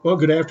Well,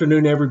 good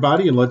afternoon,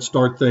 everybody, and let's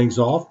start things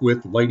off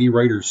with Lady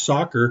Raiders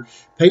soccer.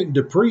 Peyton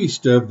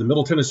DePriest of the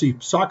Middle Tennessee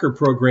soccer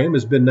program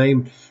has been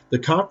named the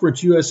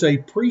Conference USA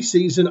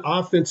Preseason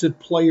Offensive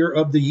Player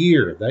of the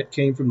Year. That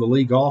came from the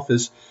league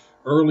office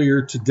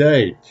earlier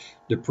today.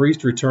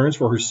 DePriest returns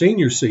for her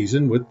senior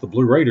season with the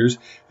Blue Raiders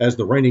as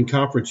the reigning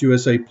Conference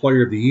USA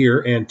Player of the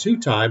Year and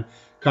two-time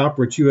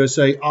Conference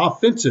USA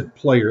Offensive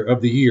Player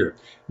of the Year.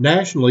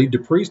 Nationally,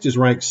 DePriest is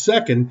ranked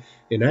second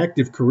in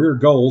active career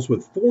goals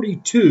with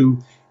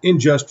 42 in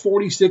just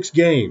 46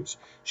 games.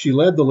 She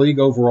led the league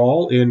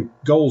overall in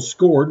goals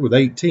scored with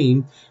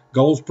 18,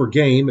 goals per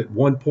game at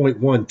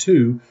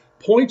 1.12,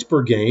 points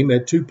per game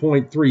at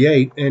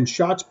 2.38, and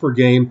shots per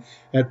game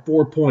at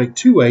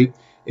 4.28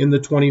 in the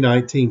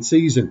 2019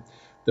 season.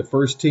 The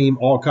first team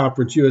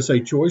All-Conference USA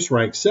choice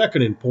ranked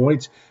second in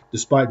points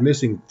despite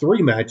missing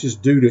 3 matches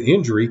due to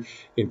injury.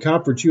 In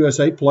Conference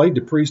USA play,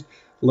 DePriest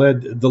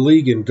led the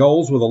league in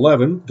goals with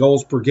 11,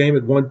 goals per game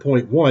at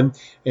 1.1,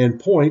 and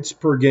points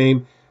per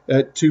game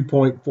at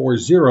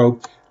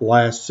 2.40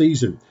 last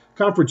season.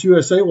 Conference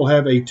USA will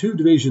have a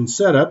 2-division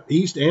setup,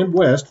 East and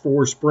West,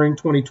 for spring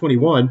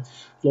 2021.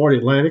 Florida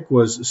Atlantic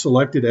was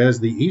selected as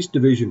the East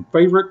Division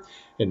favorite,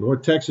 and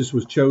North Texas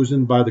was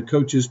chosen by the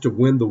coaches to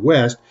win the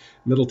West.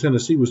 Middle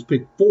Tennessee was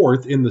picked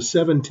fourth in the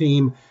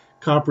 7-team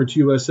Conference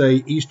USA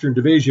Eastern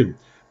Division.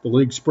 The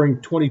league's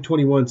spring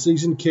 2021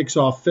 season kicks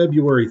off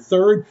February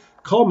 3rd,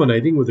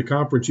 culminating with the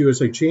Conference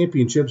USA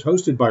Championships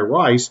hosted by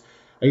Rice,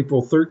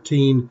 April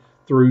 13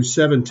 through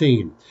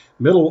 17.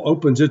 Middle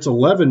opens its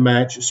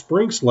 11-match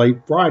spring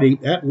slate Friday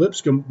at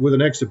Lipscomb with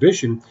an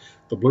exhibition.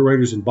 The Blue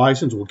Raiders and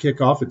Bisons will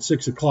kick off at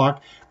 6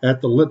 o'clock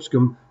at the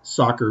Lipscomb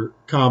Soccer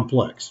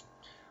Complex.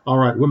 All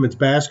right, women's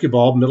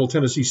basketball, Middle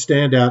Tennessee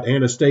standout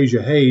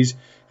Anastasia Hayes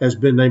has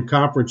been named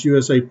Conference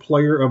USA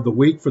Player of the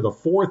Week for the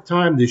 4th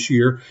time this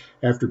year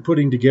after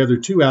putting together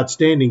 2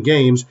 outstanding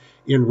games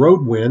in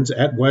road wins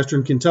at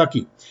Western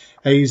Kentucky.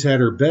 Hayes had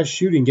her best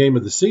shooting game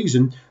of the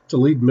season to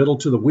lead Middle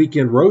to the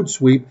weekend road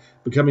sweep,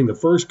 becoming the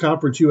first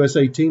Conference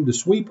USA team to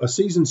sweep a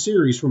season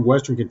series from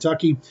Western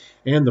Kentucky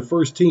and the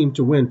first team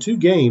to win 2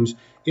 games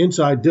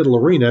inside Diddle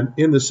Arena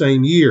in the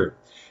same year.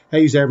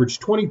 Hayes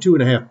averaged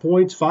 22.5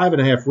 points,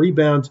 5.5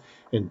 rebounds,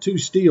 and 2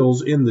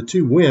 steals in the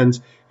 2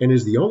 wins, and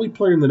is the only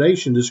player in the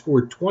nation to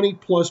score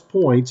 20-plus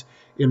points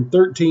in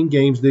 13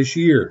 games this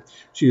year.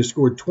 She has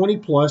scored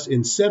 20-plus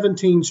in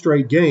 17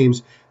 straight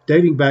games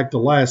dating back to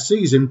last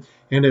season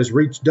and has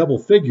reached double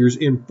figures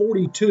in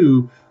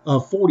 42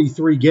 of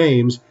 43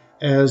 games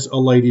as a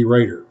Lady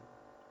Raider.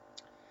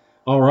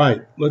 All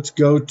right, let's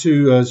go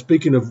to,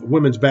 speaking of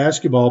women's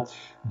basketball,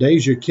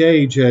 Deja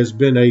Cage has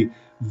been a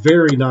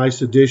very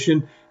nice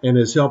addition and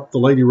has helped the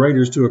Lady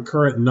Raiders to a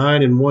current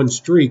 9-1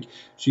 streak.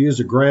 She is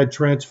a grad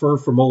transfer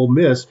from Ole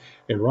Miss,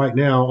 and right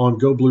now on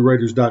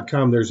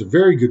GoBlueRaiders.com there's a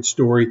very good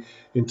story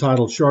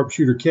entitled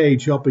Sharpshooter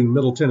Cage Helping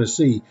Middle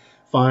Tennessee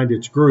Find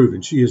Its Groove,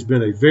 and she has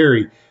been a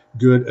very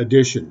good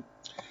addition.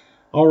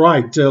 All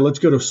right, let's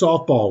go to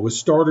softball. With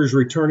starters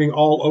returning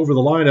all over the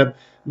lineup,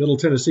 Middle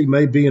Tennessee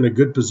may be in a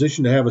good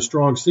position to have a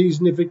strong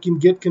season if it can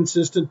get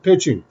consistent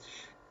pitching.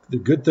 The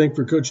good thing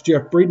for Coach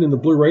Jeff Breeden and the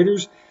Blue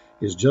Raiders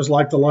is just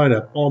like the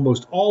lineup,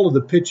 almost all of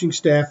the pitching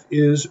staff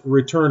is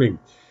returning.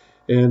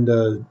 And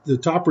the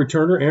top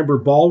returner, Amber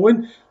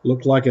Baldwin,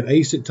 looked like an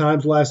ace at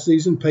times last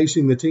season,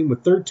 pacing the team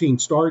with 13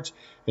 starts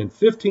and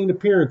 15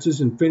 appearances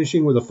and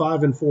finishing with a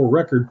 5-4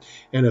 record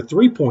and a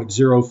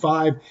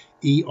 3.05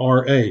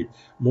 ERA.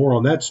 More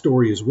on that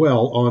story as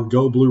well on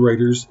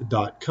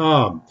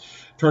GoBlueRaiders.com.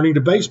 Turning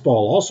to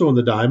baseball, also in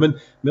the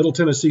Diamond, Middle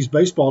Tennessee's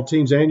baseball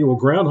team's annual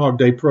Groundhog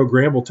Day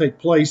program will take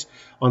place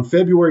on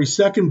February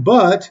 2nd,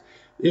 but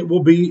it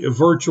will be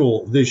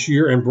virtual this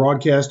year and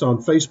broadcast on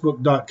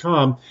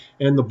Facebook.com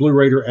and the Blue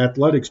Raider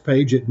Athletics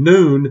page at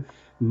noon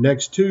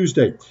next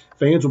Tuesday.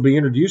 Fans will be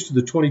introduced to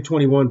the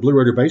 2021 Blue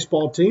Raider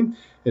baseball team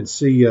and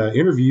see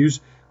interviews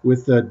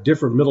with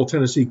different Middle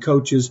Tennessee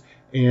coaches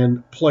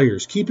and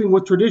players. Keeping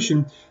with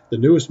tradition, the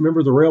newest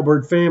member of the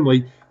Railbird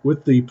family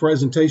with the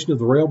presentation of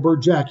the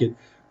Railbird jacket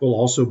will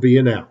also be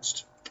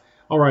announced.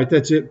 All right,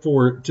 that's it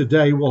for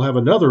today. We'll have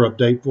another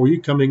update for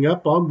you coming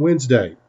up on Wednesday.